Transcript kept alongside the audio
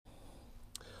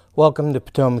Welcome to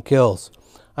Potomac Hills.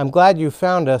 I'm glad you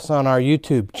found us on our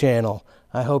YouTube channel.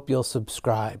 I hope you'll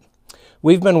subscribe.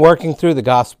 We've been working through the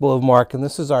Gospel of Mark, and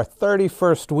this is our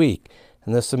 31st week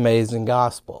in this amazing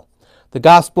gospel. The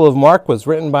Gospel of Mark was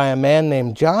written by a man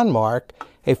named John Mark,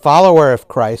 a follower of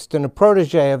Christ and a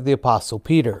protege of the Apostle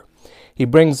Peter. He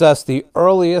brings us the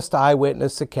earliest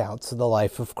eyewitness accounts of the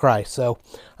life of Christ. So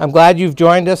I'm glad you've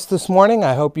joined us this morning.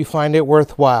 I hope you find it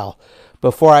worthwhile.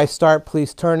 Before I start,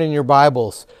 please turn in your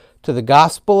Bibles to the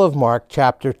Gospel of Mark,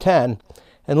 chapter 10,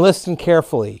 and listen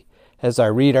carefully as I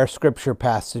read our scripture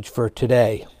passage for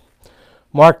today.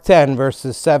 Mark 10,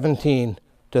 verses 17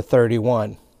 to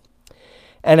 31.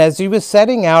 And as he was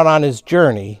setting out on his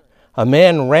journey, a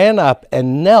man ran up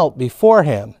and knelt before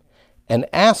him and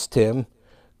asked him,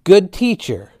 "Good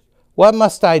teacher, what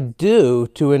must I do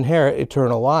to inherit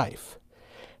eternal life?"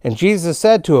 And Jesus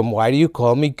said to him, "Why do you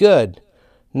call me good?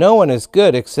 No one is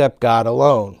good except God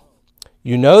alone.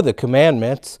 You know the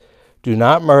commandments: do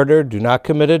not murder, do not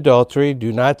commit adultery,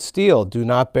 do not steal, do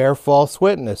not bear false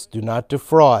witness, do not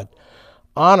defraud,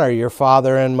 honor your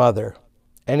father and mother."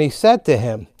 And he said to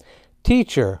him,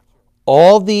 "Teacher,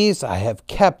 all these I have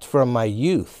kept from my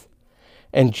youth."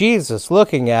 And Jesus,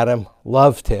 looking at him,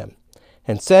 loved him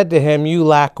and said to him, "You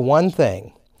lack one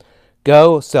thing.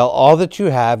 Go, sell all that you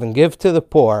have and give to the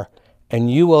poor,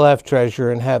 and you will have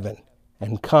treasure in heaven.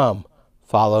 And come,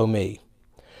 follow me."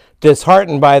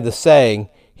 Disheartened by the saying,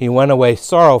 he went away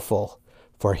sorrowful,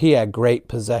 for he had great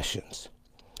possessions.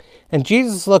 And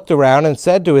Jesus looked around and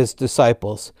said to his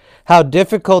disciples, "How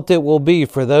difficult it will be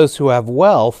for those who have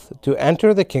wealth to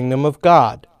enter the kingdom of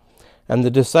God." And the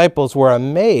disciples were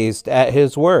amazed at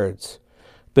his words.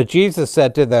 But Jesus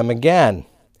said to them again,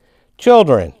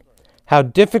 "Children, how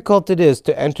difficult it is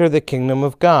to enter the kingdom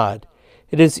of God.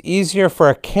 It is easier for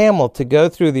a camel to go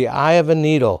through the eye of a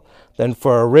needle than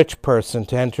for a rich person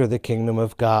to enter the kingdom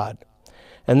of God."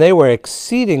 And they were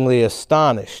exceedingly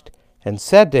astonished and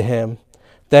said to him,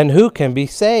 "Then who can be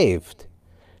saved?"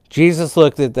 Jesus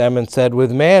looked at them and said,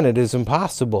 "With man it is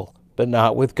impossible, but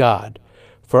not with God,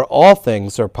 for all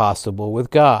things are possible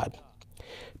with God."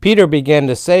 Peter began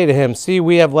to say to him, "See,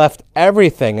 we have left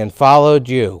everything and followed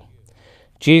you."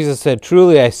 Jesus said,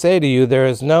 "Truly I say to you, there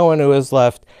is no one who has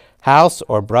left house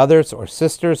or brothers or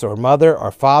sisters or mother or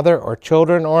father or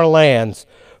children or lands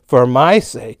for my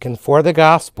sake and for the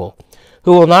gospel,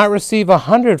 who will not receive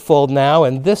 100-fold now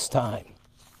in this time,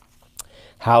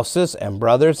 houses and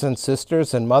brothers and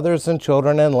sisters and mothers and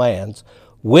children and lands,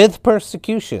 with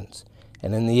persecutions,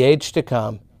 and in the age to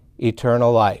come,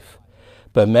 eternal life.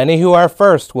 But many who are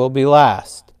first will be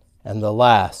last, and the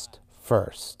last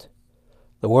first."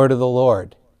 The word of the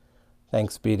Lord.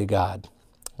 Thanks be to God.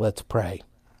 Let's pray.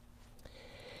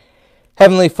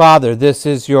 Heavenly Father, this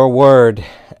is your word,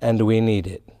 and we need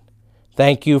it.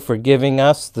 Thank you for giving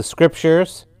us the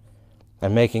scriptures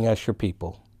and making us your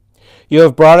people. You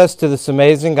have brought us to this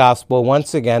amazing gospel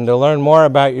once again to learn more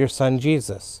about your Son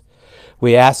Jesus.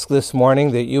 We ask this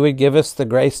morning that you would give us the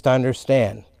grace to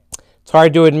understand. It's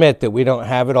hard to admit that we don't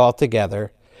have it all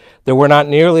together, that we're not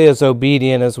nearly as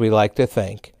obedient as we like to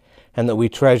think, and that we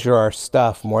treasure our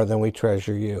stuff more than we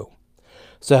treasure you.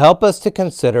 So help us to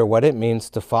consider what it means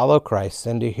to follow Christ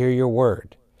and to hear your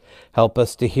word. Help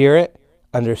us to hear it,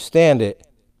 understand it,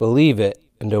 believe it,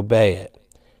 and obey it.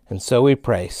 And so we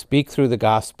pray, speak through the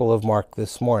Gospel of Mark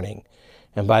this morning,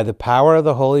 and by the power of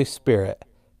the Holy Spirit,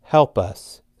 help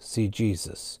us see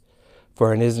Jesus.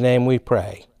 For in his name we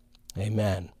pray.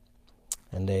 Amen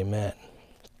and amen.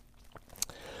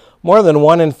 More than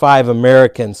 1 in 5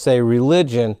 Americans say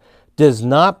religion does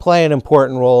not play an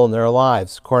important role in their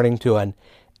lives. According to an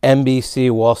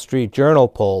NBC Wall Street Journal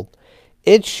poll,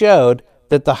 it showed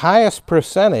that the highest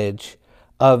percentage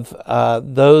of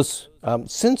those,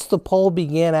 since the poll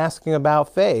began asking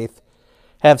about faith,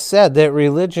 have said that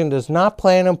religion does not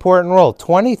play an important role.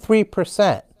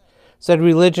 23% said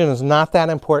religion is not that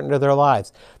important to their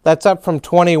lives. That's up from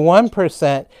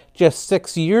 21% just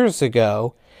 6 years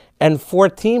ago and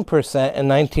 14% in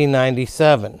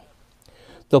 1997.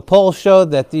 The poll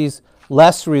showed that these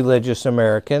less religious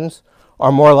Americans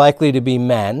are more likely to be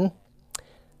men.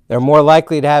 They're more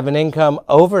likely to have an income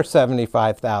over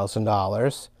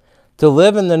 $75,000, to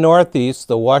live in the Northeast,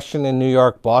 the Washington, New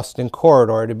York, Boston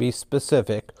corridor to be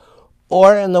specific,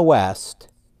 or in the West,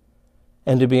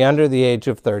 and to be under the age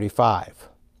of 35.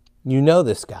 You know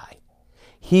this guy.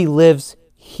 He lives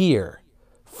here.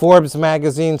 Forbes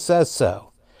magazine says so.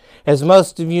 As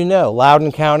most of you know,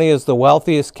 Loudoun County is the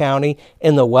wealthiest county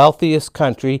in the wealthiest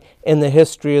country in the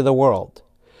history of the world.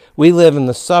 We live in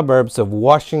the suburbs of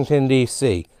Washington,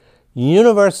 D.C.,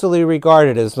 universally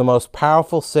regarded as the most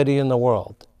powerful city in the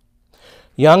world.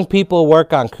 Young people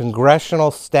work on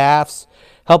congressional staffs,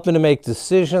 helping to make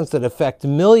decisions that affect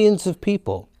millions of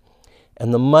people.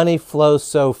 And the money flows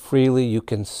so freely you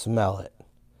can smell it.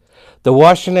 The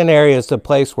Washington area is a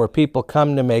place where people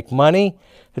come to make money.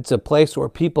 It's a place where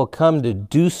people come to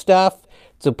do stuff.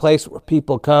 It's a place where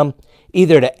people come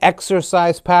either to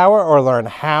exercise power or learn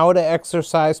how to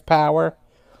exercise power.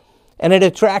 And it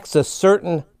attracts a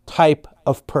certain type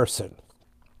of person.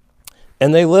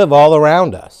 And they live all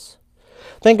around us.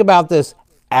 Think about this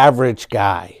average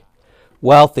guy.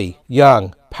 Wealthy,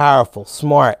 young, powerful,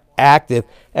 smart, active,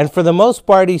 and for the most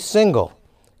part, he's single.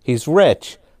 He's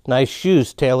rich, nice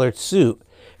shoes, tailored suit.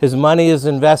 His money is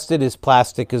invested, his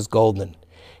plastic is golden.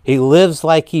 He lives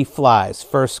like he flies,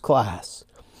 first class.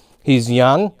 He's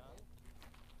young.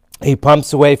 He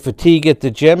pumps away fatigue at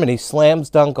the gym, and he slams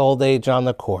dunk old age on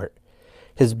the court.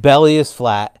 His belly is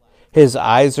flat. His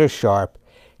eyes are sharp.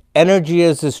 Energy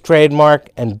is his trademark,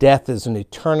 and death is an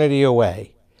eternity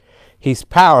away. He's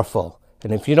powerful,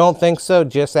 and if you don't think so,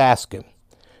 just ask him.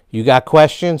 You got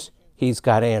questions? He's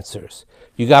got answers.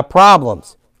 You got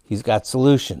problems? He's got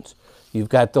solutions. You've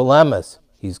got dilemmas?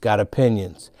 He's got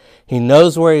opinions. He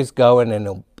knows where he's going,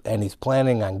 and he's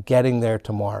planning on getting there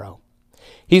tomorrow.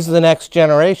 He's the next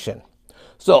generation.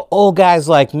 So old guys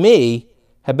like me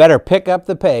had better pick up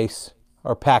the pace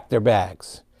or pack their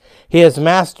bags. He has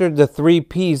mastered the 3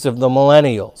 P's of the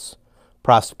millennials: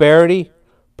 prosperity,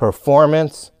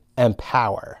 performance, and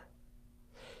power.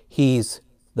 He's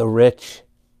the rich,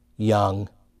 young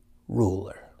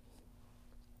ruler.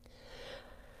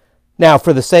 Now,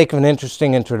 for the sake of an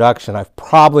interesting introduction, I've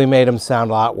probably made him sound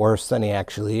a lot worse than he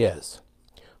actually is.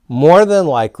 More than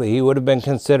likely, he would have been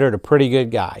considered a pretty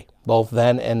good guy, both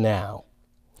then and now.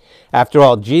 After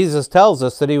all, Jesus tells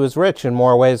us that he was rich in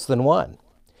more ways than one.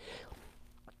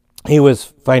 He was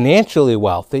financially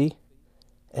wealthy,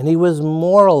 and he was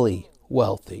morally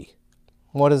wealthy.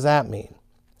 What does that mean?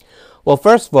 Well,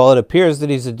 first of all, it appears that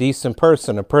he's a decent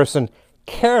person, a person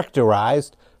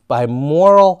characterized by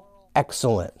moral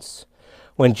excellence.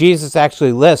 When Jesus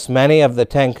actually lists many of the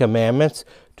 10 commandments,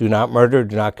 do not murder,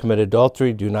 do not commit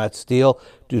adultery, do not steal,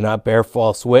 do not bear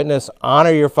false witness,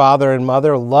 honor your father and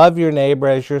mother, love your neighbor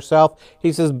as yourself,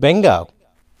 he says, bingo,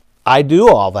 I do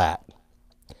all that.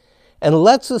 And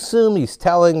let's assume he's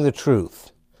telling the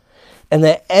truth, and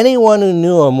that anyone who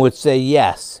knew him would say,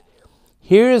 yes,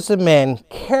 here is a man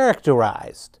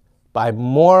characterized by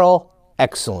moral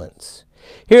excellence.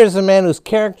 Here's a man who's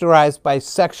characterized by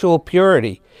sexual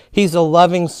purity. He's a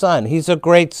loving son. He's a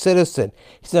great citizen.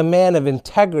 He's a man of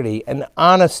integrity and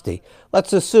honesty.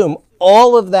 Let's assume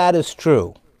all of that is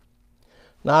true.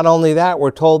 Not only that,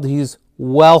 we're told he's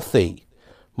wealthy.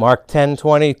 Mark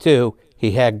 10:22,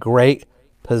 he had great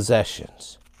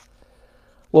possessions.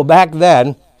 Well, back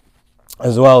then,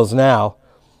 as well as now,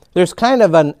 there's kind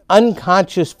of an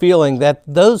unconscious feeling that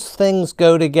those things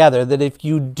go together, that if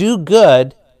you do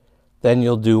good, then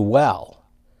you'll do well.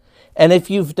 And if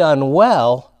you've done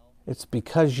well, it's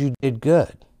because you did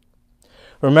good.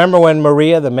 Remember when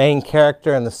Maria, the main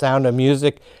character in The Sound of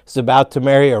Music, is about to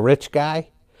marry a rich guy?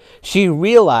 She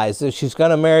realizes she's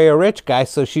going to marry a rich guy,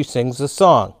 so she sings a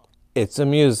song. It's a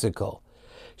musical.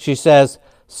 She says,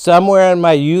 somewhere in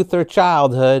my youth or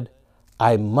childhood,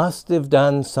 I must have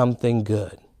done something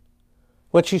good.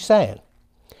 What's she saying?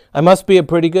 I must be a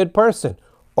pretty good person,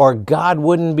 or God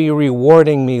wouldn't be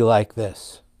rewarding me like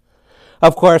this.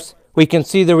 Of course, we can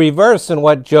see the reverse in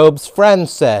what Job's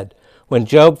friends said. When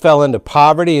Job fell into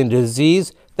poverty and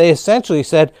disease, they essentially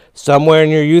said, somewhere in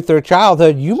your youth or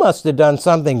childhood, you must have done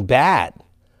something bad.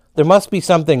 There must be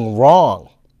something wrong.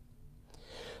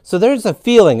 So there's a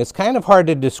feeling, it's kind of hard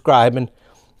to describe, and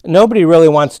nobody really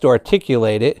wants to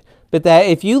articulate it, but that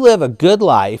if you live a good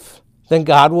life, then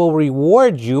God will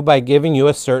reward you by giving you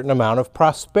a certain amount of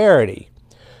prosperity.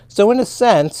 So in a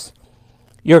sense,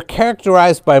 you're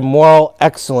characterized by moral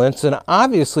excellence, and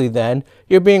obviously then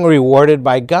you're being rewarded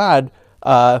by God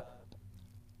by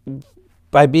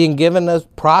being given a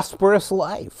prosperous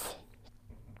life.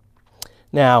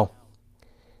 Now,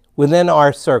 within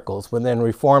our circles, within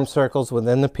Reformed circles,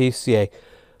 within the PCA,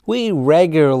 we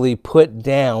regularly put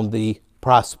down the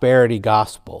prosperity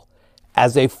gospel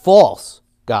as a false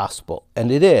gospel,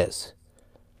 and it is.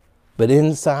 But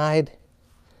inside,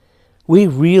 we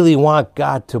really want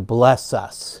God to bless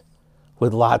us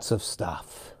with lots of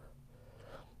stuff.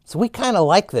 So we kind of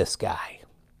like this guy.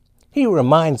 He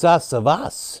reminds us of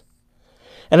us.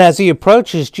 And as he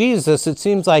approaches Jesus, it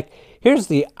seems like here's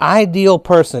the ideal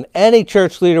person. Any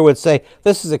church leader would say,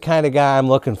 this is the kind of guy I'm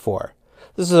looking for.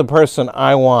 This is a person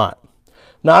I want.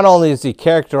 Not only is he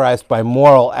characterized by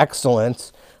moral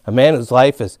excellence, a man whose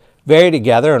life is very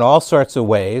together in all sorts of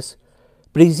ways,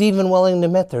 But he's even willing to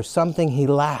admit there's something he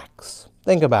lacks.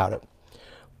 Think about it.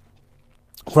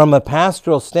 From a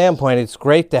pastoral standpoint, it's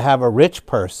great to have a rich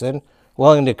person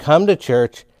willing to come to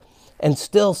church and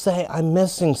still say, I'm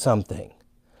missing something.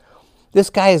 This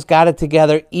guy has got it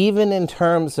together even in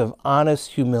terms of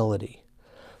honest humility.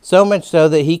 So much so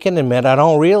that he can admit, I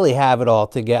don't really have it all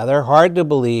together, hard to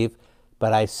believe,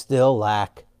 but I still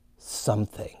lack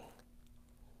something.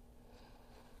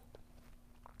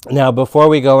 Now, before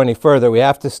we go any further, we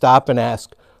have to stop and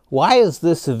ask, why is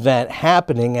this event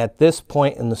happening at this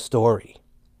point in the story?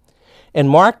 In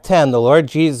Mark 10, the Lord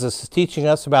Jesus is teaching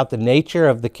us about the nature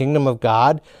of the kingdom of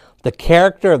God, the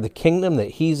character of the kingdom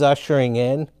that he's ushering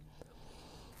in.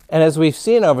 And as we've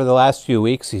seen over the last few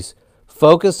weeks, he's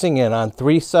focusing in on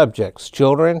three subjects: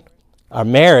 children, our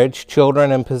marriage,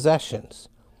 children, and possessions.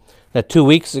 Now, 2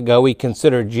 weeks ago, we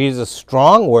considered Jesus'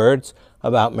 strong words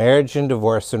about marriage and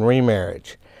divorce and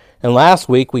remarriage. And last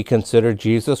week, we considered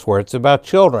Jesus' words about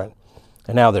children.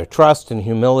 And now their trust and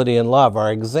humility and love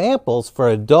are examples for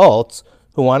adults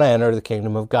who want to enter the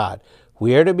kingdom of God.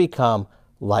 We are to become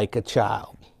like a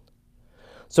child.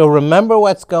 So remember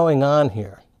what's going on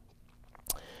here.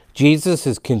 Jesus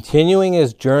is continuing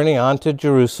his journey on to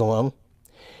Jerusalem.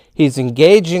 He's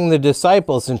engaging the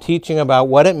disciples in teaching about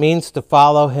what it means to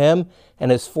follow him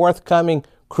and his forthcoming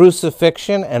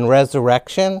crucifixion and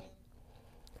resurrection.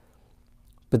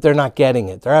 But they're not getting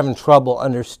it. They're having trouble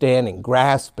understanding,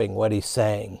 grasping what he's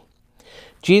saying.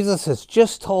 Jesus has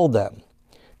just told them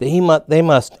that they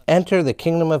must enter the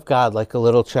kingdom of God like a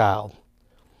little child.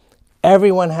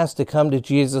 Everyone has to come to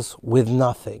Jesus with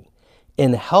nothing,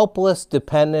 in helpless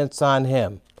dependence on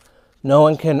him. No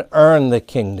one can earn the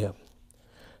kingdom.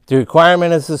 The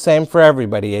requirement is the same for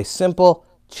everybody, a simple,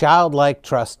 childlike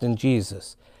trust in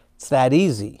Jesus. It's that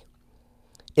easy.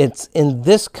 It's in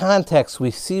this context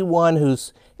we see one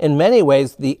who's in many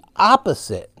ways the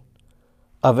opposite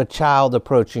of a child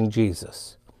approaching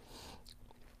Jesus.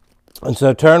 And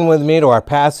so turn with me to our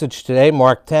passage today,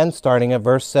 Mark 10, starting at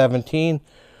verse 17,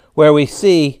 where we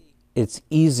see it's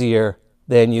easier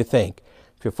than you think.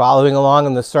 If you're following along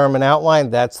in the sermon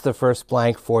outline, that's the first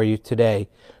blank for you today.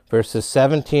 Verses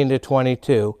 17 to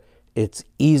 22, it's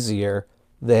easier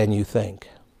than you think.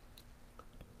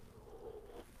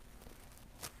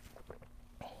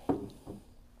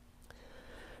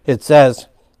 It says,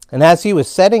 and as he was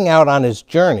setting out on his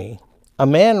journey, a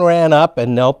man ran up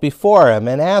and knelt before him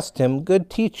and asked him,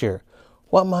 Good teacher,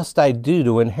 what must I do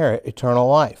to inherit eternal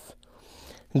life?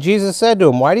 And Jesus said to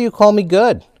him, Why do you call me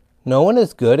good? No one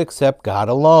is good except God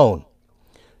alone.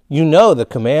 You know the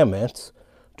commandments.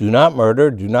 Do not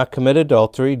murder, do not commit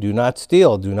adultery, do not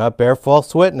steal, do not bear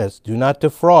false witness, do not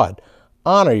defraud,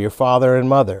 honor your father and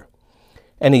mother.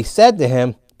 And he said to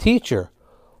him, Teacher,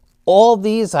 all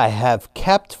these I have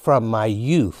kept from my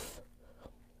youth.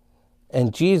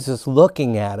 And Jesus,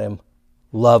 looking at him,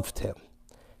 loved him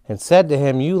and said to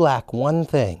him, You lack one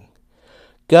thing.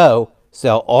 Go,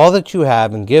 sell all that you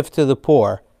have and give to the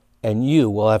poor, and you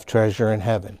will have treasure in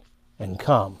heaven. And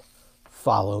come,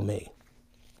 follow me.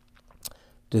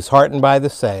 Disheartened by the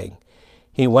saying,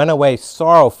 he went away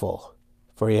sorrowful,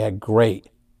 for he had great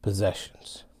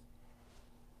possessions.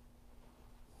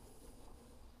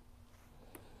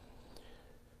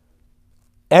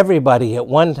 Everybody at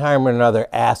one time or another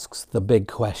asks the big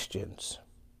questions.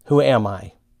 Who am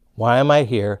I? Why am I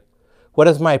here? What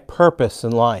is my purpose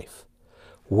in life?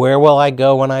 Where will I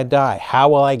go when I die? How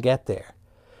will I get there?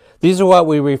 These are what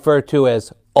we refer to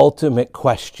as ultimate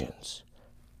questions.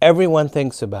 Everyone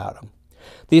thinks about them.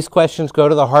 These questions go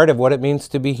to the heart of what it means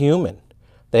to be human.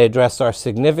 They address our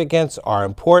significance, our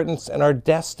importance, and our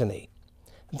destiny.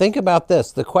 Think about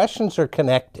this. The questions are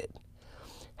connected.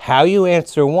 How you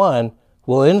answer one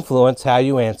will influence how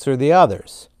you answer the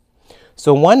others.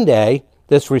 So one day,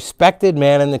 this respected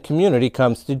man in the community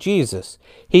comes to Jesus.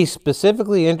 He's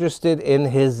specifically interested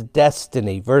in his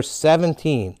destiny. Verse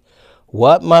 17,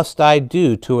 what must I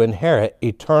do to inherit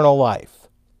eternal life?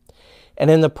 And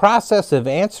in the process of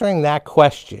answering that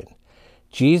question,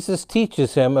 Jesus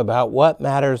teaches him about what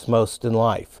matters most in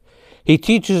life. He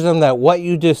teaches him that what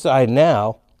you decide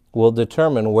now will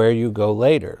determine where you go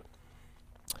later.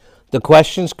 The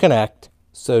questions connect,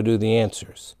 so do the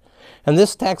answers. And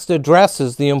this text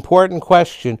addresses the important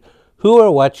question, who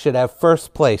or what should have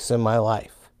first place in my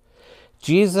life?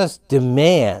 Jesus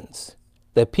demands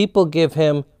that people give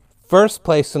him first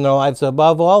place in their lives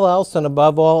above all else and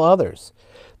above all others.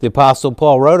 The Apostle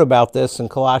Paul wrote about this in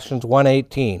Colossians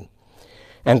 1:18.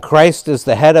 And Christ is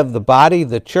the head of the body,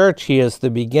 the church. He is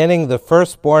the beginning, the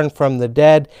firstborn from the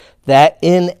dead, that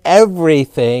in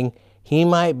everything he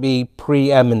might be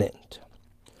preeminent.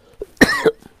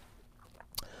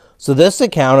 So this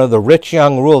account of the rich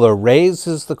young ruler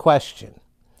raises the question,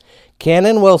 can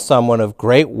and will someone of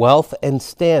great wealth and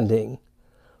standing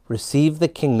receive the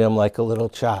kingdom like a little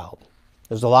child?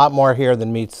 There's a lot more here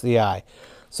than meets the eye.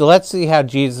 So let's see how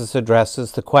Jesus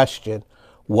addresses the question,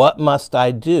 what must I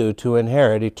do to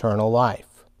inherit eternal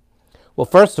life? Well,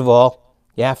 first of all,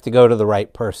 you have to go to the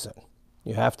right person.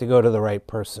 You have to go to the right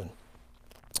person.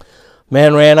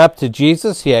 Man ran up to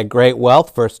Jesus. He had great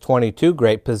wealth, verse 22,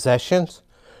 great possessions.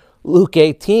 Luke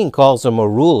 18 calls him a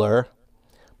ruler.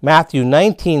 Matthew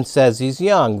 19 says he's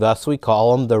young, thus we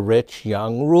call him the rich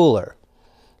young ruler.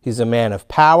 He's a man of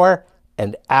power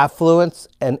and affluence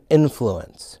and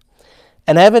influence.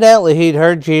 And evidently he'd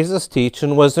heard Jesus teach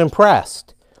and was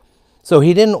impressed. So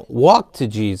he didn't walk to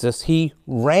Jesus, he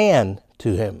ran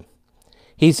to him.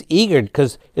 He's eager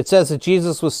because it says that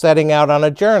Jesus was setting out on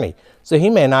a journey. So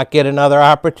he may not get another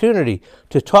opportunity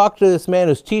to talk to this man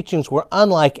whose teachings were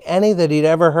unlike any that he'd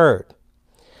ever heard.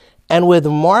 And with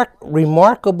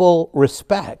remarkable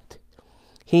respect,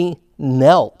 he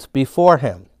knelt before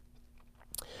him.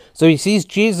 So he sees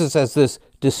Jesus as this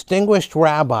distinguished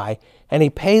rabbi, and he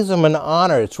pays him an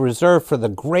honor it's reserved for the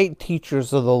great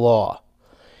teachers of the law.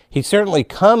 He's certainly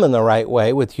come in the right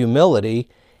way with humility,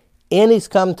 and he's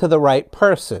come to the right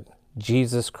person,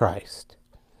 Jesus Christ.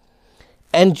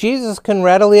 And Jesus can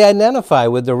readily identify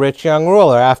with the rich young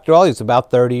ruler. After all, he's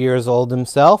about 30 years old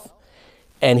himself,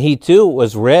 and he too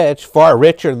was rich, far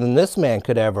richer than this man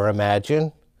could ever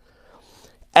imagine.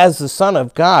 As the Son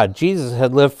of God, Jesus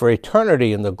had lived for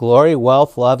eternity in the glory,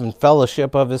 wealth, love, and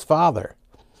fellowship of his Father.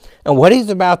 And what he's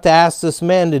about to ask this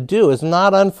man to do is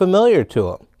not unfamiliar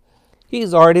to him.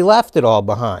 He's already left it all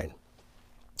behind.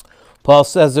 Paul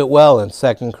says it well in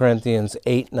 2 Corinthians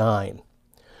 8:9.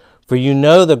 For you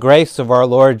know the grace of our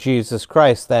Lord Jesus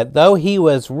Christ, that though he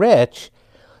was rich,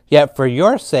 yet for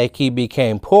your sake he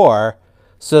became poor,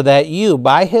 so that you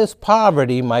by his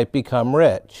poverty might become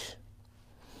rich.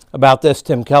 About this,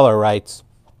 Tim Keller writes,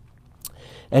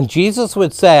 and Jesus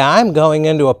would say, I'm going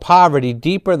into a poverty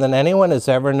deeper than anyone has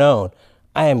ever known.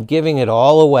 I am giving it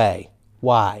all away.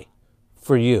 Why?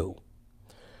 For you.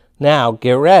 Now,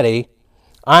 get ready.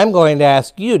 I'm going to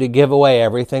ask you to give away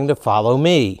everything to follow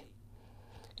me.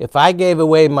 If I gave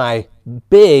away my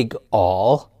big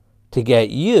all to get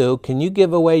you, can you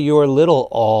give away your little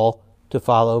all to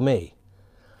follow me?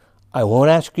 I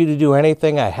won't ask you to do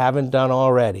anything I haven't done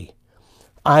already.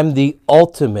 I'm the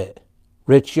ultimate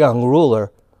rich young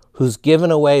ruler who's given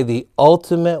away the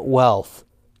ultimate wealth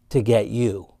to get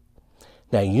you.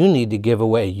 Now you need to give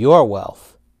away your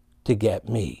wealth to get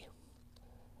me.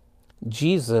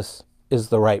 Jesus is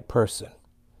the right person.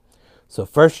 So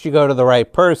first you go to the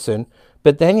right person,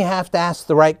 but then you have to ask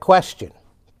the right question.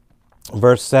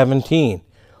 Verse 17,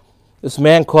 this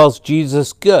man calls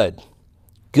Jesus good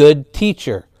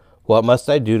teacher. What must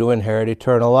I do to inherit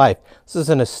eternal life? This is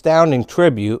an astounding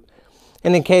tribute,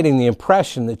 indicating the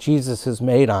impression that Jesus has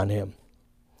made on him.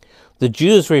 The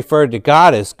Jews referred to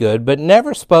God as good, but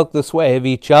never spoke this way of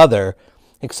each other,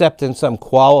 except in some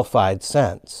qualified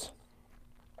sense.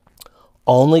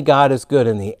 Only God is good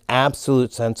in the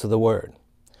absolute sense of the word.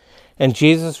 And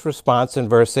Jesus' response in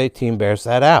verse 18 bears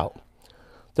that out.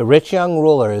 The rich young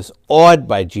ruler is awed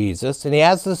by Jesus, and he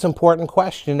has this important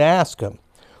question to ask him.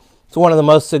 It's one of the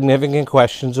most significant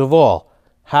questions of all.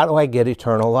 How do I get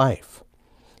eternal life?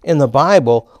 In the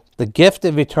Bible, the gift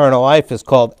of eternal life is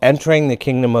called entering the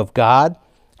kingdom of God,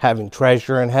 having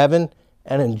treasure in heaven,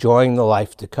 and enjoying the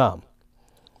life to come.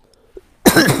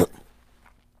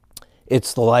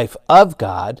 It's the life of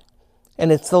God,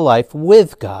 and it's the life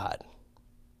with God.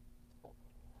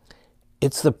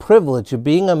 It's the privilege of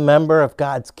being a member of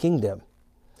God's kingdom.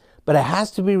 But it has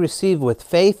to be received with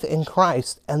faith in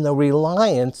Christ and the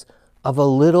reliance of a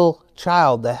little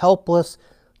child, the helpless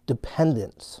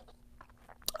dependence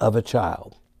of a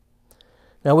child.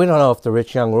 Now, we don't know if the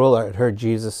rich young ruler had heard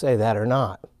Jesus say that or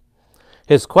not.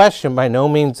 His question, by no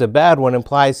means a bad one,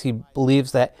 implies he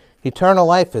believes that eternal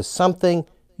life is something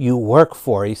you work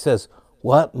for. He says,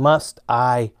 what must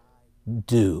I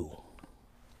do?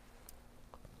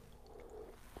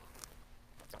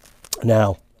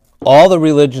 Now, all the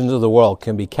religions of the world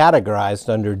can be categorized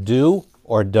under do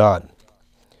or done.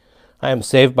 I am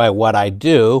saved by what I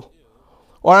do,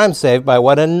 or I'm saved by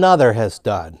what another has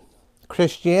done.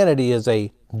 Christianity is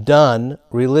a done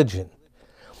religion.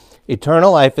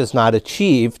 Eternal life is not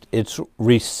achieved, it's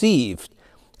received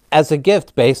as a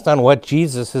gift based on what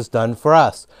Jesus has done for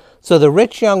us. So the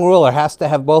rich young ruler has to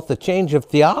have both a change of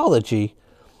theology,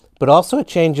 but also a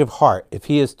change of heart if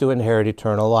he is to inherit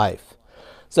eternal life.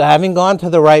 So having gone to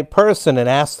the right person and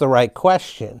asked the right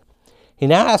question, he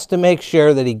now has to make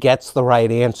sure that he gets the right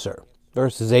answer.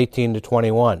 verses 18 to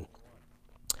 21.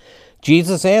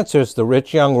 Jesus answers the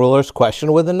rich young ruler's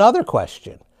question with another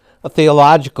question, a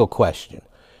theological question.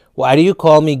 Why do you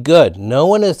call me good? No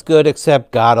one is good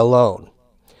except God alone.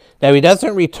 Now, he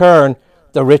doesn't return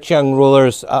the rich young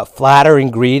ruler's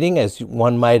flattering greeting, as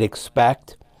one might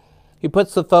expect. He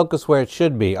puts the focus where it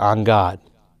should be, on God.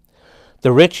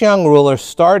 The rich young ruler's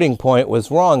starting point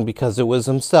was wrong because it was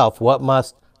himself. What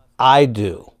must I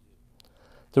do?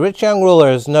 The rich young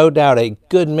ruler is no doubt a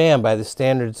good man by the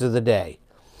standards of the day.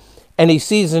 And he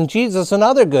sees in Jesus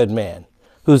another good man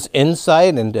whose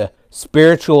insight into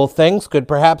spiritual things could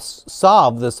perhaps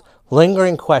solve this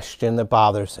lingering question that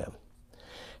bothers him.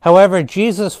 However,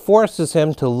 Jesus forces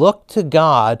him to look to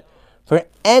God for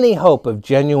any hope of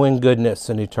genuine goodness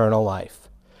and eternal life.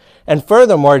 And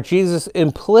furthermore, Jesus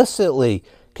implicitly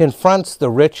confronts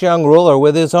the rich young ruler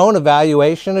with his own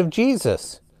evaluation of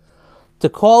Jesus. To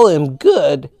call him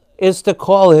good is to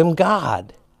call him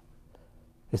God.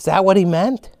 Is that what he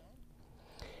meant?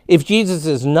 If Jesus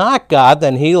is not God,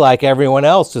 then he, like everyone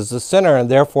else, is a sinner and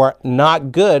therefore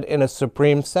not good in a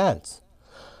supreme sense.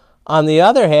 On the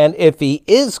other hand, if he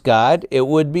is God, it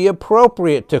would be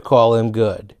appropriate to call him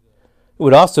good. It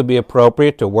would also be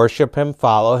appropriate to worship him,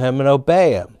 follow him, and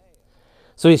obey him.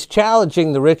 So he's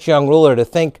challenging the rich young ruler to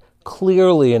think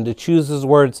clearly and to choose his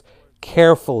words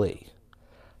carefully.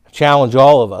 A challenge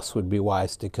all of us would be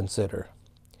wise to consider.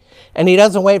 And he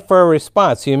doesn't wait for a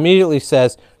response. He immediately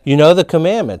says, you know the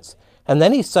commandments. And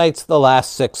then he cites the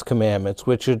last 6 commandments,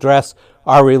 which address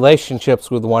our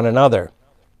relationships with one another.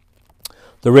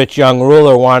 The rich young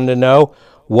ruler wanted to know,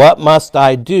 what must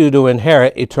I do to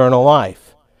inherit eternal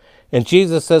life? And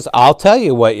Jesus says, I'll tell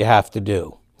you what you have to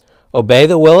do. Obey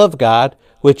the will of God,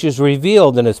 which is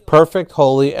revealed in his perfect,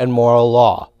 holy, and moral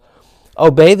law.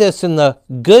 Obey this in the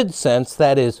good sense,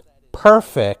 that is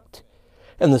perfect,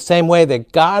 in the same way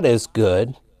that God is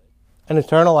good, and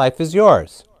eternal life is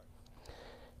yours.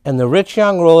 And the rich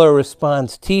young ruler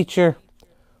responds, Teacher,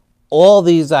 all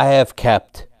these I have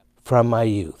kept from my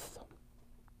youth.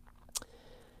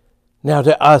 Now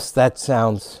to us that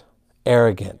sounds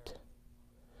arrogant.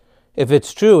 If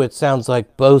it's true, it sounds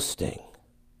like boasting.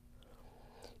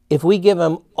 If we give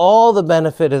him all the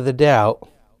benefit of the doubt,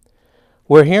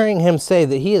 we're hearing him say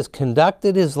that he has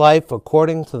conducted his life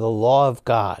according to the law of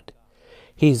God.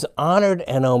 He's honored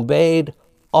and obeyed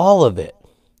all of it.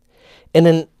 In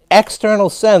an external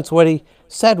sense, what he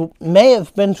said may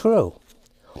have been true.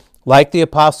 Like the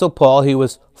Apostle Paul, he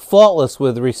was faultless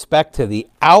with respect to the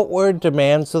outward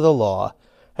demands of the law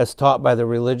as taught by the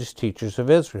religious teachers of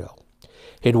Israel.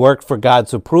 He'd worked for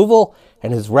God's approval,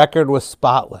 and his record was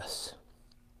spotless.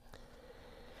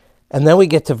 And then we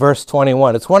get to verse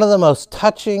 21. It's one of the most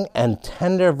touching and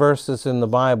tender verses in the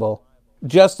Bible,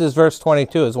 just as verse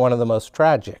 22 is one of the most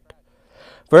tragic.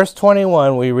 Verse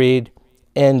 21, we read,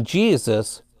 and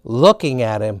Jesus, looking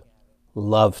at him,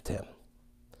 loved him.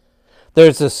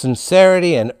 There's a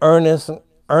sincerity and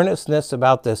earnestness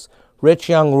about this rich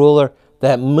young ruler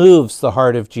that moves the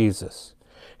heart of Jesus.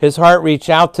 His heart reached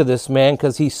out to this man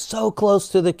because he's so close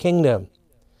to the kingdom.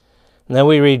 And then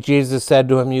we read, Jesus said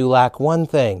to him, you lack one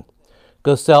thing.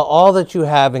 Go sell all that you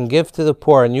have and give to the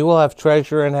poor, and you will have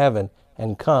treasure in heaven.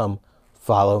 And come,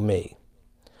 follow me.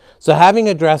 So having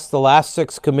addressed the last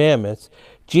 6 commandments,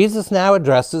 Jesus now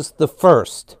addresses the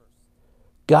first.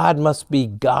 God must be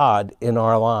God in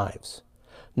our lives.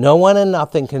 No one and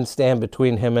nothing can stand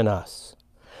between him and us.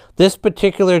 This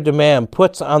particular demand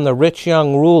puts on the rich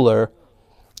young ruler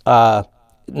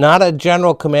not a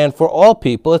general command for all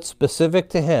people. It's specific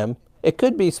to him. It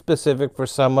could be specific for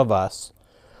some of us,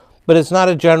 but it's not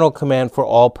a general command for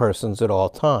all persons at all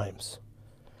times.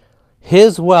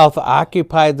 His wealth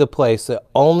occupied the place that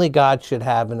only God should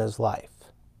have in his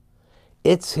life.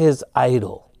 It's his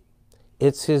idol.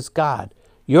 It's his God.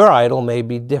 Your idol may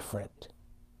be different.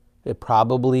 It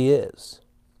probably is.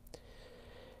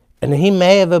 And he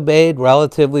may have obeyed,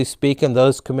 relatively speaking,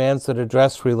 those commands that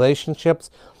address relationships,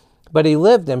 but he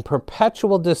lived in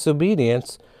perpetual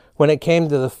disobedience when it came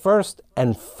to the first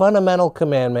and fundamental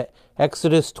commandment,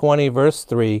 Exodus 20, verse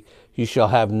 3, you shall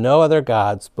have no other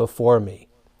gods before me.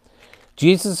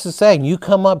 Jesus is saying you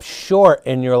come up short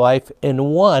in your life in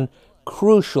one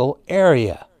crucial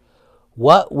area.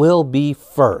 What will be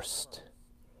first?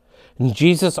 And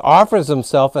Jesus offers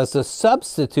himself as a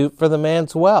substitute for the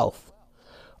man's wealth.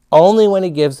 Only when he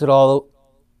gives it all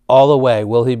away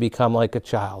will he become like a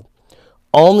child.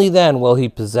 Only then will he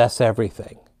possess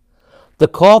everything. The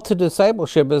call to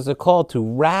discipleship is a call to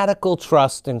radical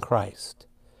trust in Christ.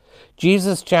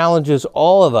 Jesus challenges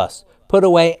all of us, put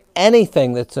away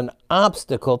anything that's an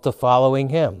obstacle to following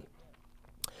him.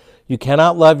 You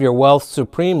cannot love your wealth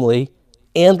supremely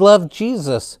and love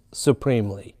Jesus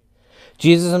supremely.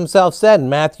 Jesus himself said in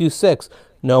Matthew 6,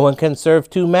 "No one can serve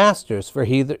two masters, for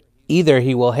either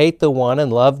he will hate the one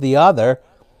and love the other,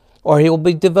 or he will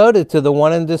be devoted to the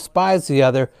one and despise the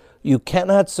other. You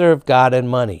cannot serve God and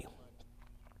money."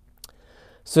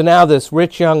 So now this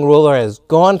rich young ruler has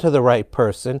gone to the right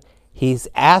person. He's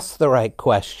asked the right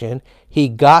question. He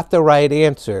got the right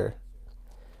answer.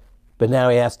 But now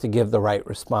he has to give the right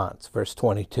response. Verse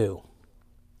 22.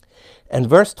 And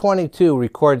verse 22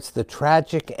 records the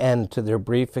tragic end to their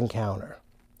brief encounter.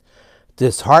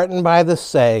 Disheartened by the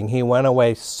saying, he went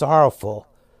away sorrowful,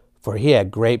 for he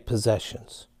had great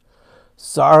possessions.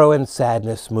 Sorrow and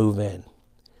sadness move in.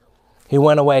 He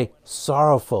went away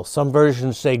sorrowful. Some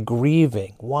versions say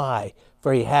grieving. Why?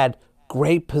 For he had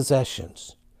great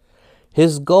possessions.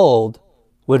 His gold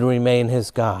would remain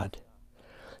his God.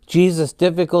 Jesus'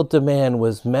 difficult demand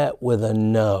was met with a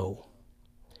no.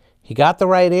 He got the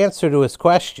right answer to his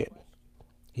question.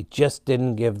 He just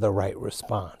didn't give the right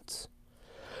response.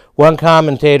 One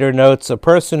commentator notes, a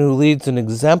person who leads an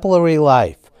exemplary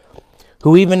life,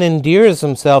 who even endears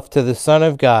himself to the Son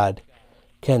of God,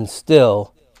 can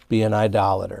still be an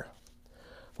idolater.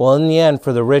 Well, in the end,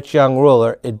 for the rich young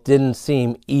ruler, it didn't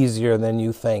seem easier than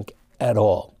you think at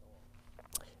all.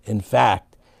 In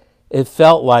fact, it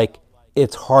felt like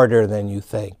it's harder than you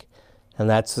think. And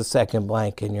that's the second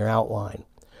blank in your outline.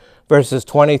 Verses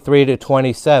 23 to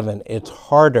 27, it's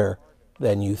harder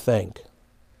than you think.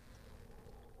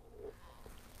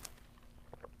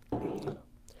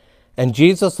 And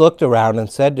Jesus looked around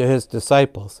and said to his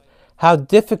disciples, "How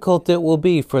difficult it will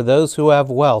be for those who have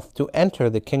wealth to enter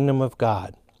the kingdom of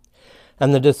God."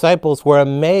 And the disciples were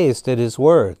amazed at his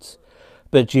words.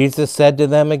 But Jesus said to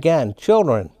them again,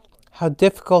 "Children, how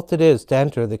difficult it is to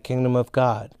enter the kingdom of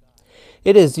God.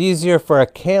 It is easier for a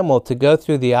camel to go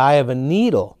through the eye of a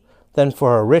needle than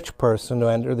for a rich person to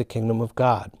enter the kingdom of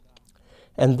God."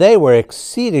 And they were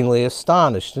exceedingly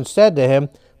astonished and said to him,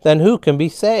 "Then who can be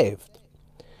saved?"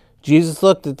 Jesus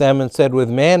looked at them and said, "With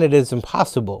man it is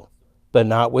impossible, but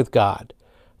not with God,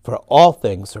 for all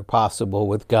things are possible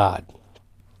with God."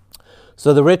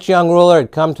 So the rich young ruler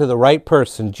had come to the right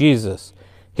person, Jesus.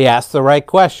 He asked the right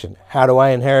question, how do I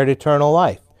inherit eternal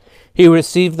life? He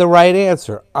received the right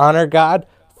answer, honor God,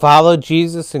 follow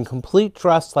Jesus in complete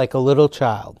trust like a little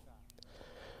child.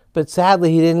 But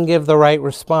sadly, he didn't give the right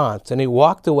response, and he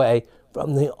walked away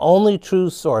from the only true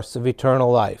source of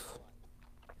eternal life.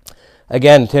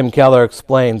 Again, Tim Keller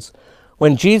explains,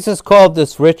 when Jesus called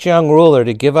this rich young ruler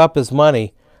to give up his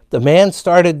money, the man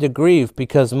started to grieve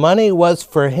because money was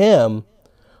for him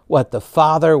what the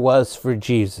Father was for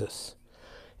Jesus.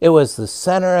 It was the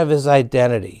center of his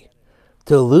identity.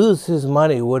 To lose his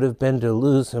money would have been to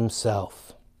lose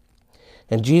himself.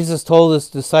 And Jesus told his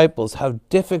disciples how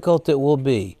difficult it will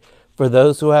be for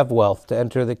those who have wealth to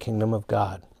enter the kingdom of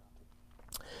God.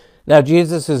 Now,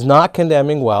 Jesus is not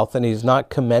condemning wealth and he's not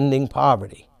commending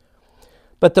poverty.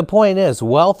 But the point is,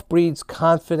 wealth breeds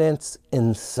confidence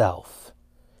in self,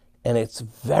 and it's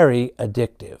very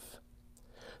addictive.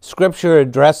 Scripture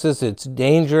addresses its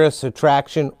dangerous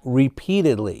attraction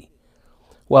repeatedly.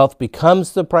 Wealth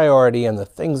becomes the priority and the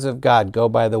things of God go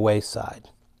by the wayside.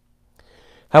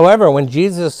 However, when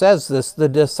Jesus says this, the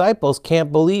disciples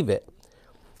can't believe it.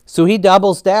 So he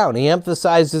doubles down. He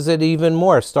emphasizes it even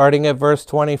more, starting at verse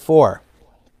 24.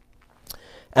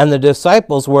 And the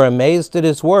disciples were amazed at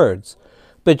his words.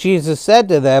 But Jesus said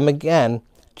to them again,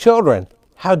 "Children,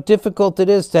 how difficult it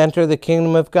is to enter the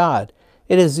kingdom of God.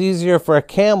 It is easier for a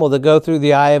camel to go through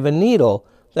the eye of a needle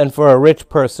than for a rich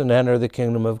person to enter the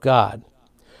kingdom of God."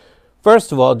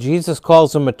 First of all, Jesus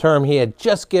calls them a term he had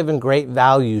just given great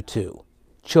value to,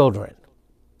 children.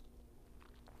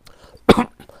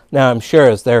 Now, I'm sure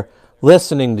as they're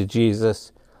listening to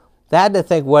Jesus, they had to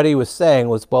think what he was saying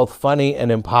was both funny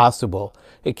and impossible.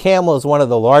 A camel is one of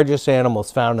the largest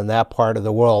animals found in that part of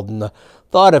the world, and the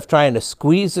thought of trying to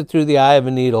squeeze it through the eye of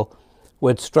a needle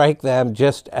would strike them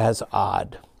just as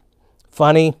odd,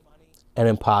 funny, and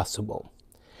impossible.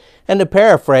 And to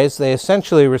paraphrase, they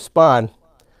essentially respond,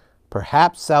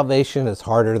 perhaps salvation is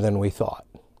harder than we thought.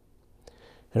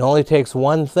 It only takes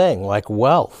one thing, like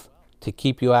wealth, to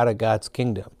keep you out of God's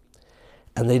kingdom.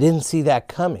 And they didn't see that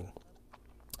coming.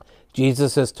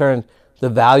 Jesus has turned the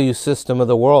value system of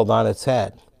the world on its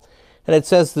head. And it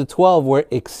says the 12 were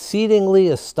exceedingly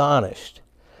astonished.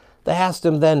 They asked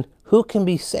him then, who can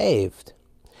be saved?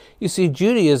 You see,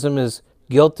 Judaism is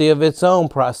guilty of its own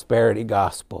prosperity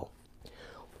gospel.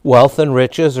 Wealth and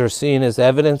riches are seen as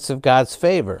evidence of God's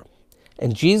favor.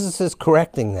 And Jesus is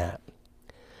correcting that.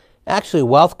 Actually,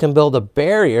 wealth can build a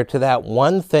barrier to that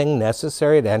one thing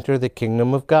necessary to enter the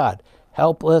kingdom of God.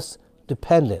 Helpless,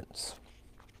 dependence,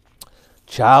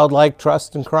 childlike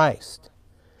trust in Christ.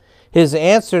 His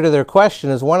answer to their question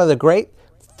is one of the great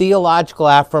theological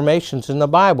affirmations in the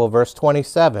Bible, verse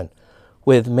 27.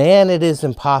 With man it is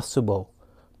impossible,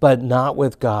 but not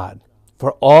with God,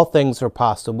 for all things are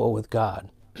possible with God.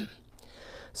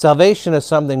 Salvation is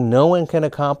something no one can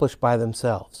accomplish by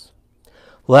themselves.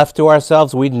 Left to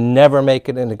ourselves, we'd never make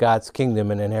it into God's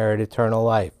kingdom and inherit eternal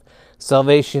life.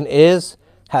 Salvation is,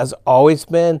 has always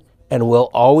been, and will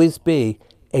always be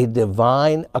a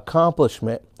divine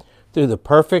accomplishment through the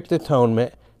perfect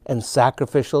atonement and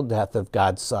sacrificial death of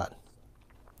God's Son.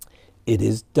 It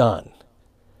is done,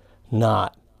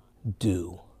 not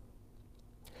do.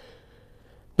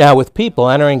 Now, with people,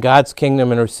 entering God's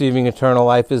kingdom and receiving eternal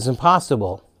life is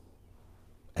impossible,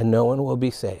 and no one will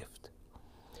be saved.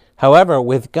 However,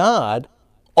 with God,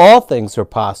 all things are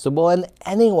possible, and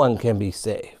anyone can be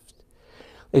saved.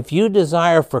 If you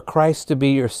desire for Christ to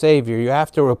be your Savior, you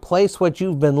have to replace what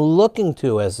you've been looking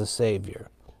to as a Savior.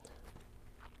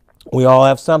 We all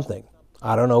have something.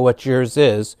 I don't know what yours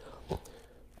is,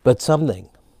 but something.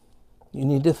 You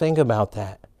need to think about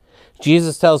that.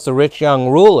 Jesus tells the rich young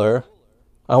ruler,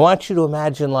 I want you to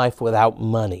imagine life without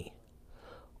money.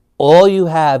 All you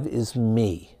have is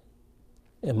me.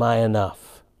 Am I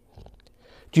enough?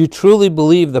 Do you truly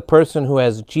believe the person who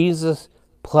has Jesus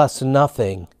plus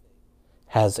nothing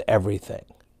has everything?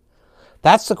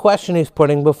 That's the question he's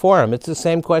putting before him. It's the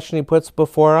same question he puts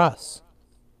before us.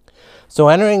 So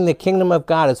entering the kingdom of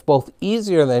God is both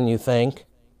easier than you think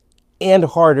and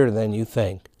harder than you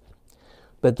think.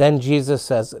 But then Jesus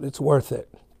says that it's worth it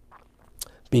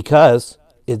because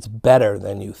it's better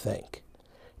than you think.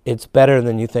 It's better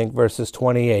than you think, verses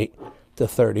 28 to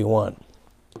 31.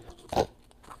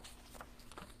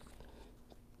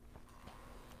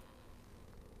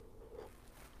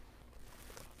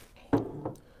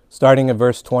 Starting in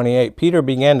verse 28, Peter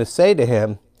began to say to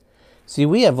him, see,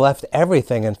 we have left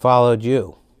everything and followed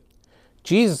you.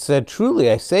 Jesus said,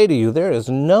 truly I say to you, there is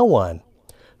no one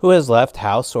who has left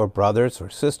house or brothers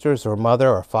or sisters or mother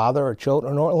or father or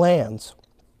children or lands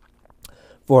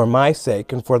for my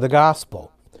sake and for the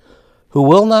gospel, who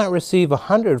will not receive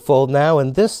 100-fold now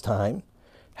in this time,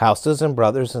 houses and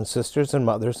brothers and sisters and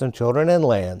mothers and children and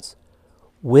lands,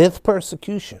 with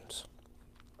persecutions,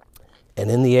 and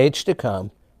in the age to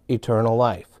come, eternal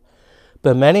life.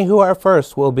 But many who are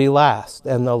first will be last,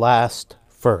 and the last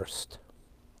first.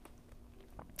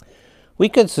 We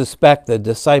could suspect the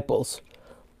disciples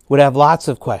would have lots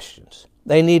of questions.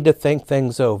 They need to think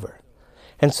things over.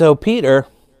 And so Peter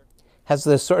has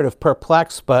this sort of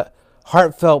perplexed but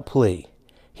heartfelt plea.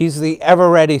 He's the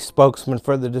ever-ready spokesman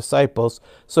for the disciples,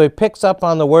 so he picks up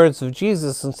on the words of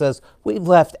Jesus and says, we've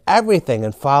left everything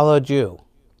and followed you.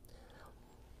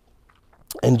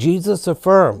 And Jesus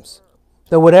affirms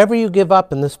that whatever you give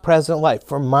up in this present life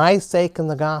for my sake and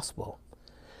the gospel,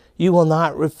 you will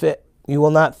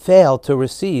not fail to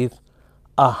receive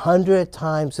 100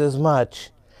 times as much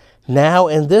now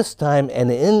in this time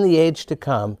and in the age to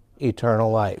come,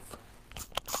 eternal life.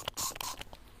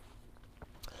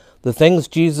 The things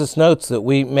Jesus notes that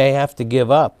we may have to give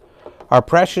up are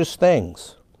precious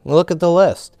things. Look at the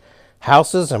list.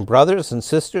 Houses and brothers and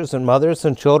sisters and mothers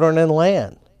and children and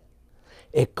land.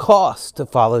 It costs to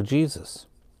follow Jesus.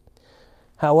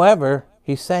 However,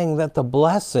 he's saying that the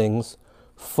blessings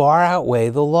far outweigh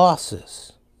the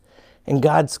losses. In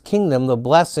God's kingdom, the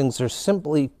blessings are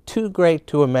simply too great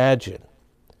to imagine.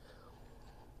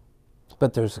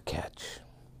 But there's a catch.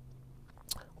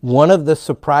 One of the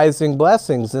surprising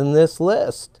blessings in this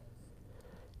list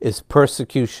is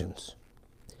persecutions.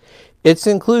 Its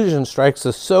inclusion strikes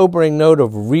a sobering note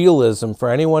of realism for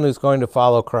anyone who's going to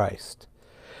follow Christ.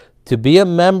 To be a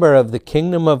member of the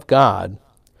kingdom of God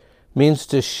means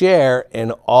to share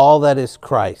in all that is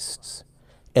Christ's,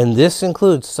 and this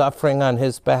includes suffering on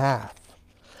his behalf.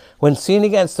 When seen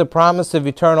against the promise of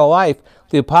eternal life,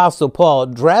 the Apostle Paul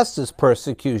addresses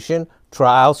persecution,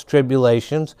 trials,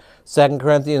 tribulations. 2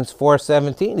 Corinthians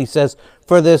 4:17, he says,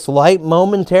 for this light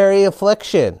momentary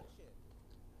affliction.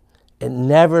 It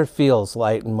never feels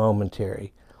light and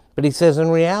momentary. But he says in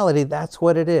reality, that's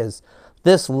what it is.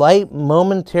 This light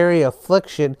momentary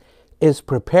affliction is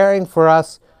preparing for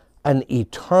us an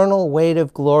eternal weight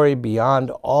of glory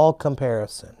beyond all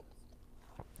comparison.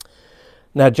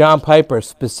 Now, John Piper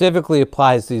specifically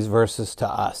applies these verses to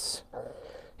us.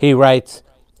 He writes,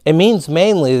 it means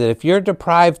mainly that if you're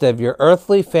deprived of your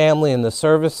earthly family in the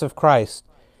service of Christ,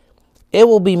 it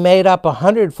will be made up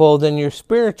 100-fold in your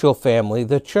spiritual family,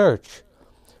 the church.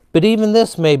 But even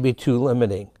this may be too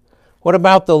limiting. What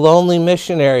about the lonely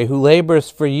missionary who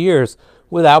labors for years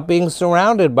without being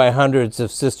surrounded by hundreds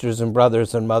of sisters and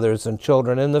brothers and mothers and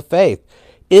children in the faith.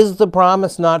 Is the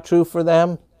promise not true for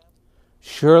them?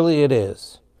 Surely it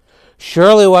is.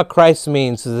 Surely what Christ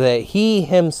means is that he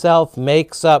himself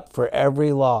makes up for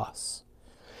every loss.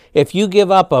 If you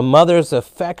give up a mother's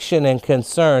affection and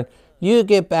concern, you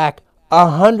get back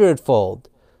 100-fold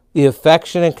the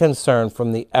affection and concern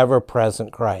from the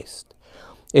ever-present Christ.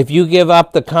 If you give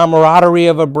up the camaraderie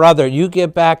of a brother, you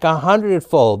get back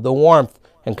 100-fold the warmth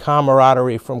and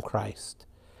camaraderie from Christ.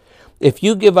 If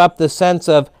you give up the sense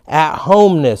of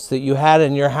at-homeness that you had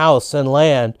in your house and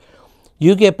land,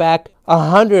 you get back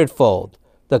 100-fold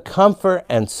the comfort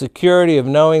and security of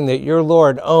knowing that your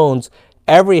Lord owns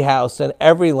every house and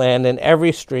every land and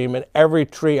every stream and every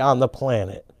tree on the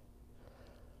planet.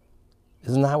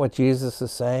 Isn't that what Jesus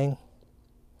is saying?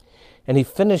 And he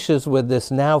finishes with this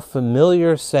now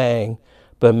familiar saying,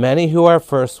 but many who are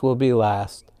first will be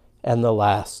last, and the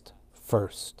last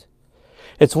first.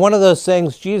 It's one of those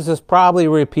things Jesus probably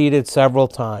repeated several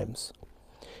times.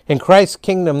 In Christ's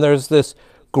kingdom, there's this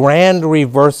grand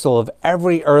reversal of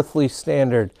every earthly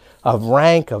standard of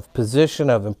rank, of position,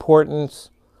 of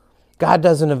importance. God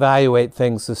doesn't evaluate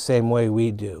things the same way we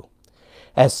do.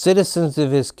 As citizens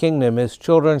of his kingdom, his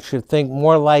children should think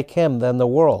more like him than the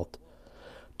world.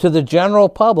 To the general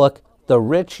public, the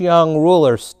rich young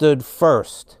ruler stood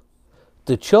first.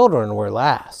 The children were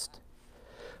last.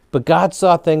 But God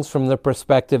saw things from the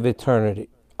perspective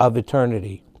of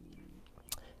eternity.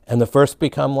 And the first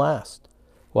become last,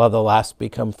 while the last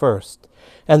become first.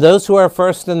 And those who are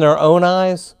first in their own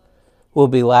eyes will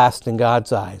be last in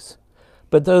God's eyes.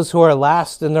 But those who are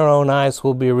last in their own eyes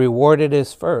will be rewarded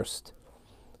as first.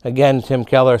 Again, Tim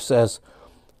Keller says,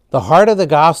 the heart of the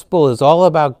gospel is all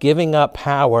about giving up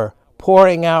power,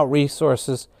 pouring out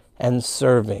resources, and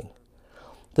serving.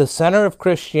 The center of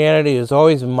Christianity is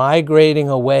always migrating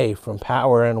away from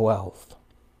power and wealth.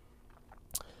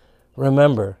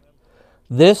 Remember,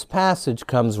 this passage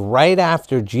comes right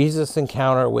after Jesus'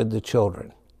 encounter with the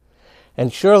children.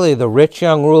 And surely the rich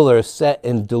young ruler is set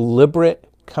in deliberate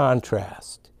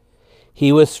contrast.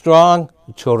 He was strong,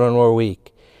 the children were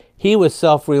weak. He was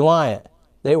self-reliant.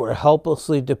 They were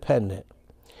helplessly dependent.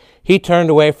 He turned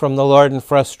away from the Lord in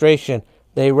frustration.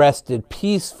 They rested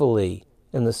peacefully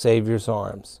in the Savior's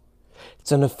arms.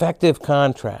 It's an effective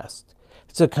contrast.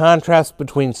 It's a contrast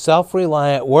between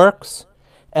self-reliant works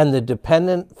and the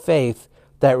dependent faith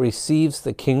that receives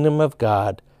the kingdom of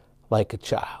God like a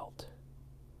child.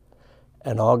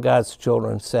 And all God's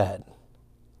children said,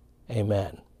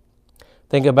 amen.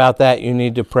 Think about that. You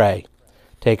need to pray.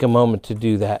 Take a moment to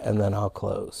do that, and then I'll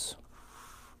close.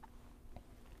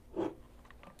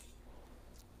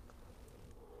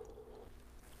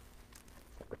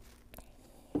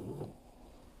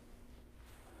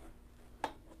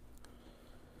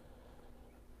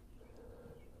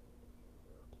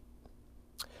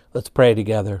 Let's pray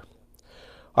together.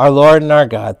 Our Lord and our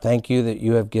God, thank you that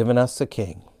you have given us a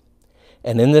King.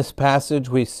 And in this passage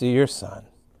we see your Son.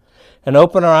 And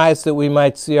open our eyes that we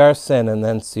might see our sin and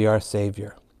then see our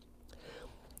Savior.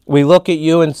 We look at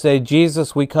you and say,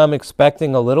 Jesus, we come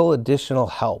expecting a little additional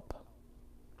help.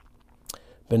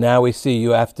 But now we see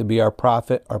you have to be our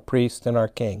prophet, our priest, and our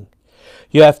king.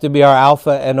 You have to be our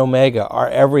Alpha and Omega, our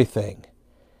everything.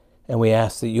 And we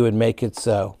ask that you would make it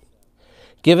so.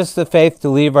 Give us the faith to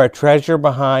leave our treasure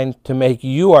behind, to make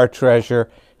you our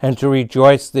treasure, and to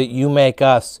rejoice that you make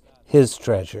us his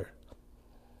treasure.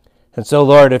 And so,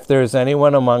 Lord, if there is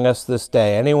anyone among us this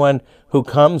day, anyone who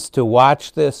comes to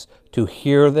watch this, to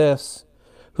hear this,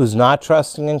 who's not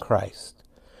trusting in Christ,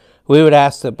 we would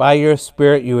ask that by your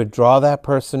Spirit you would draw that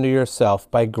person to yourself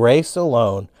by grace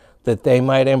alone, that they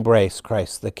might embrace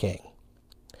Christ the King.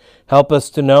 Help us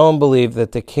to know and believe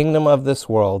that the kingdom of this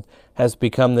world has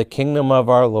become the kingdom of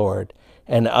our Lord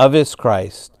and of his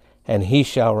Christ, and he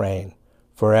shall reign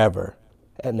forever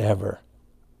and ever.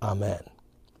 Amen.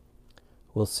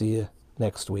 We'll see you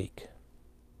next week.